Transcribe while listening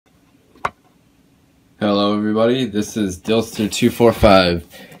Hello everybody, this is Dilster245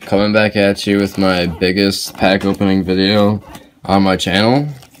 coming back at you with my biggest pack opening video on my channel.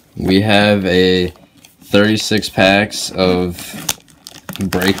 We have a 36 packs of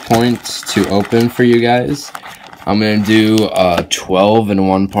BreakPoint to open for you guys. I'm going to do 12 in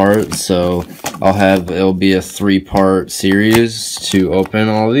one part, so it'll be a 3-part series to open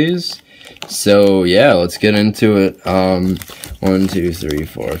all these. So yeah, let's get into it. 1, 2, 3,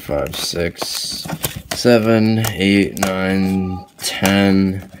 4, 5, 6, 7, 8, 9,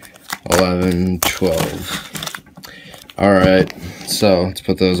 10, 11, 12. Alright, so let's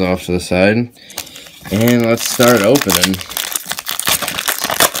put those off to the side. And let's start opening.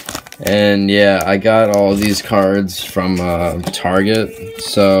 And yeah, I got all these cards from Target,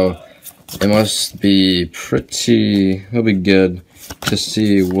 so it must be it'll be good to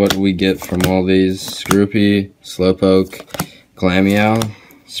see what we get from all these. Groupie, Slowpoke, Glameow,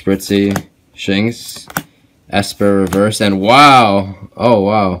 Spritzy, Shinx, Esper Reverse, and wow! Oh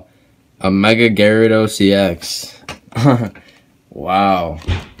wow! A Mega Gyarados EX. Wow,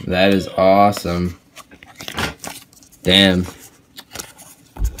 that is awesome. Damn.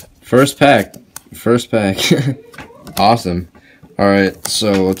 First pack. Awesome. Alright,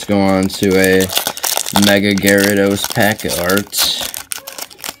 so let's go on to a Mega Gyarados pack of art.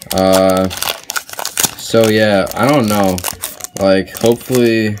 So yeah, I don't know. Like,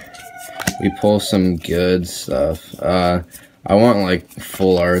 hopefully we pull some good stuff. I want like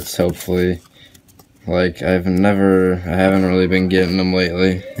full arts, hopefully. Like, I haven't really been getting them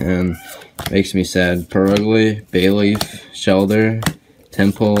lately, and it makes me sad. Perugly, Bayleaf, Shelder,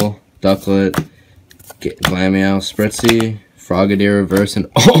 Temple, Ducklet, Glameow, Spritzy, Frogadier Reverse, and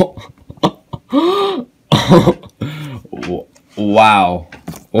wow.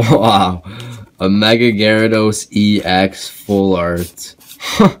 Wow. A Mega Gyarados EX full art.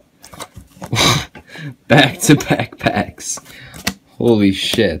 Back-to-back packs. Holy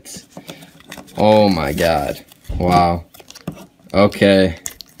shit. Oh my god. Wow. Okay.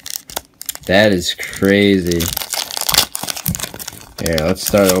 That is crazy. Here, let's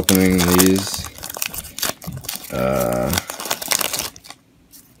start opening these.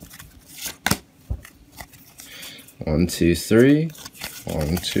 1, 2, 3.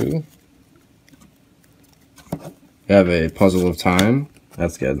 1, 2. We have a Puzzle of Time.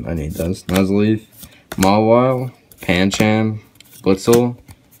 That's good. I need those. Nuzleaf, Mawile, Pancham, Blitzel,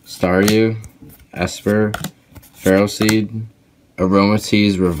 Staryu, Esper, Ferroseed,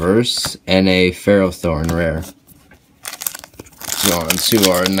 Aromatisse Reverse, and a Ferrothorn Rare. Go on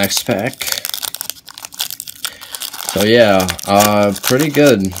to our next pack. So yeah, pretty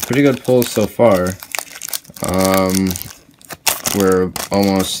good pulls so far. We're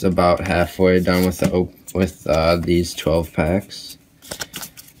almost about halfway done with these 12 packs.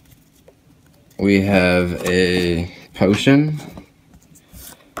 We have a Potion,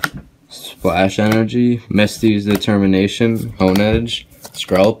 Splash Energy, Misty's Determination, Honedge,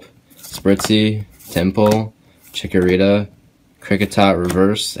 Skrelp, Spritzy, Temple, Chikorita, Kricketot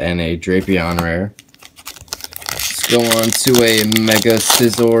Reverse, and a Drapion Rare. Let's go on to a Mega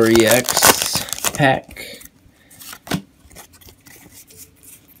Scizor EX pack.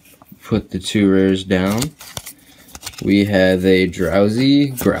 Put the 2 rares down. We have a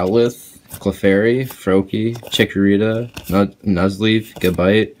Drowsy, Growlithe, Clefairy, Froakie, Chikorita, Nuzleaf,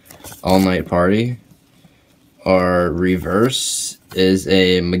 Gabite, All Night Party. Our reverse is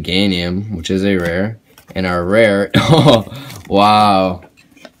a Meganium, which is a rare. And our rare, oh, wow,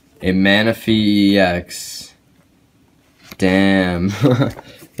 a Manaphy EX. Damn,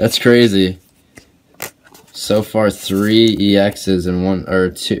 that's crazy. So far, 3 EXs and 1, or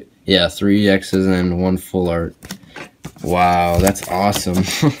 2, yeah, 3 EXs and 1 full art. Wow, that's awesome.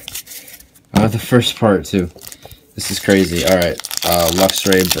 The first part too. This is crazy. Alright,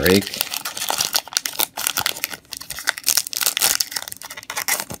 Luxray Break.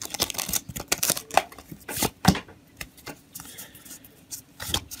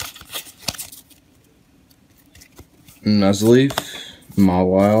 Nuzleaf,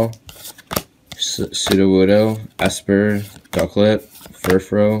 Mawile, Sudowoodo, Esper, Ducklet,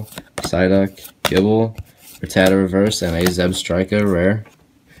 Furfrou, Psyduck, Gibble, Rattata Reverse, and a Zebstrika Rare.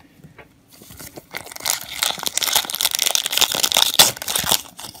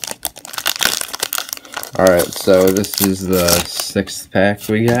 Alright, so this is the 6th pack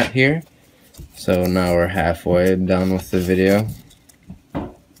we got here. So now we're halfway done with the video.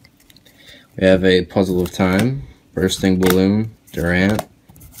 We have a Puzzle of Time, Bursting Balloon, Durant,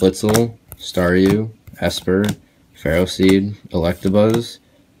 Blitzel, Staryu, Esper, Ferroseed, Electabuzz,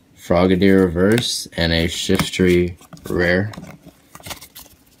 Frogadier Reverse, and a Shiftry Rare.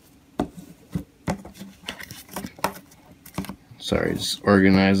 Sorry, just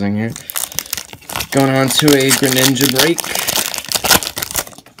organizing here. Going on to a Greninja break.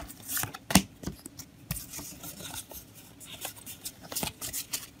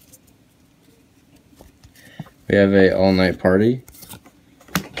 We have a All Night Party,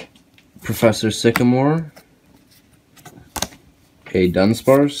 Professor Sycamore, a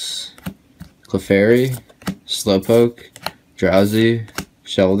Dunsparce, Clefairy, Slowpoke, Drowsy,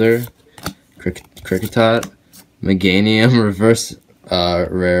 Shelder, Cricketot, Meganium reverse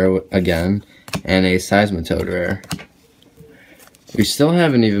rare again, and a Seismitoad rare. We still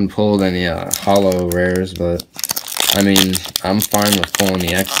haven't even pulled any holo rares, but I mean, I'm fine with pulling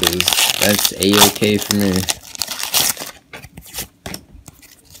the X's. That's A-OK for me.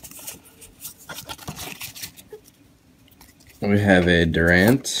 We have a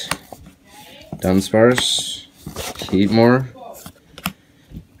Durant, Dunsparce, Heatmore,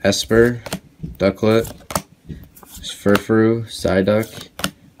 Esper, Ducklet, Furfrou, Psyduck,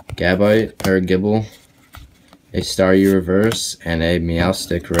 Gabite, or Gibble, a Staryu reverse, and a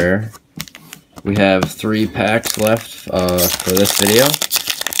Meowstic rare. We have 3 packs left for this video.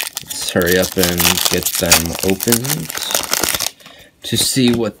 Let's hurry up and get them opened to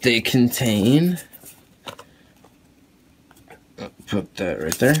see what they contain. Put that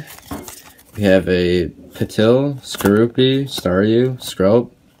right there. We have a Patil, Skorupi, Staryu,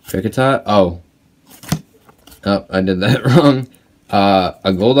 Skrelp, Cricketot. Oh, I did that wrong. A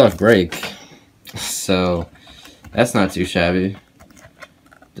Golduck break. So, that's not too shabby.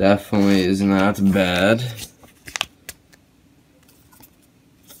 Definitely is not bad.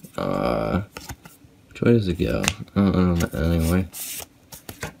 Which way does it go? I don't know, anyway.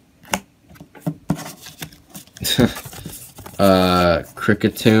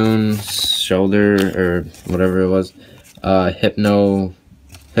 Crickettoon's shoulder, or whatever it was. Hypno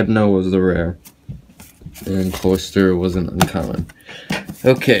was the rare. And Cloister was an uncommon.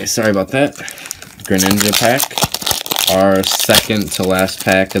 Okay, sorry about that. Greninja pack. Our second to last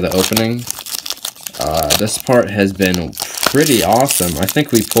pack of the opening. This part has been pretty awesome. I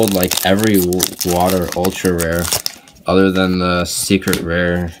think we pulled like every water ultra rare other than the secret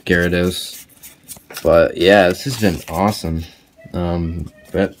rare Gyarados. But yeah, this has been awesome.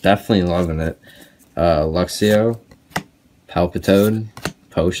 But definitely loving it. Luxio, Palpitoad,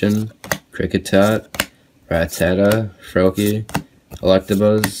 Potion, Cricketot, Rattata, Froakie,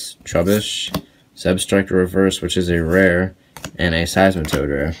 Electabuzz, Trubbish, Zebstrike reverse, which is a rare, and a Seismitoad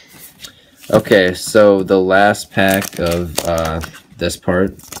rare. Okay, so the last pack of this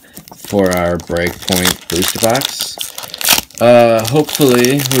part for our BreakPoint booster box.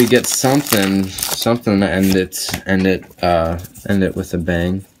 Hopefully we get something to end it with a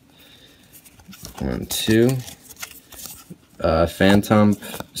bang. 1, 2. Phantom,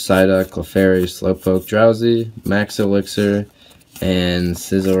 Psyduck, Clefairy, Slowpoke, Drowsy, Max Elixir, and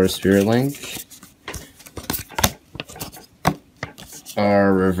Scizor Spirit Link.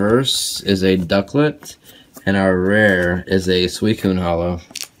 Our reverse is a Ducklet, and our rare is a Suicune Holo.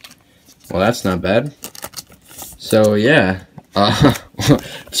 Well, that's not bad. So yeah,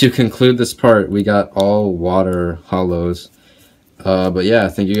 to conclude this part, we got all water holos. But yeah,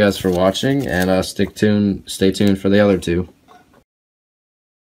 thank you guys for watching, and stay tuned for the other 2.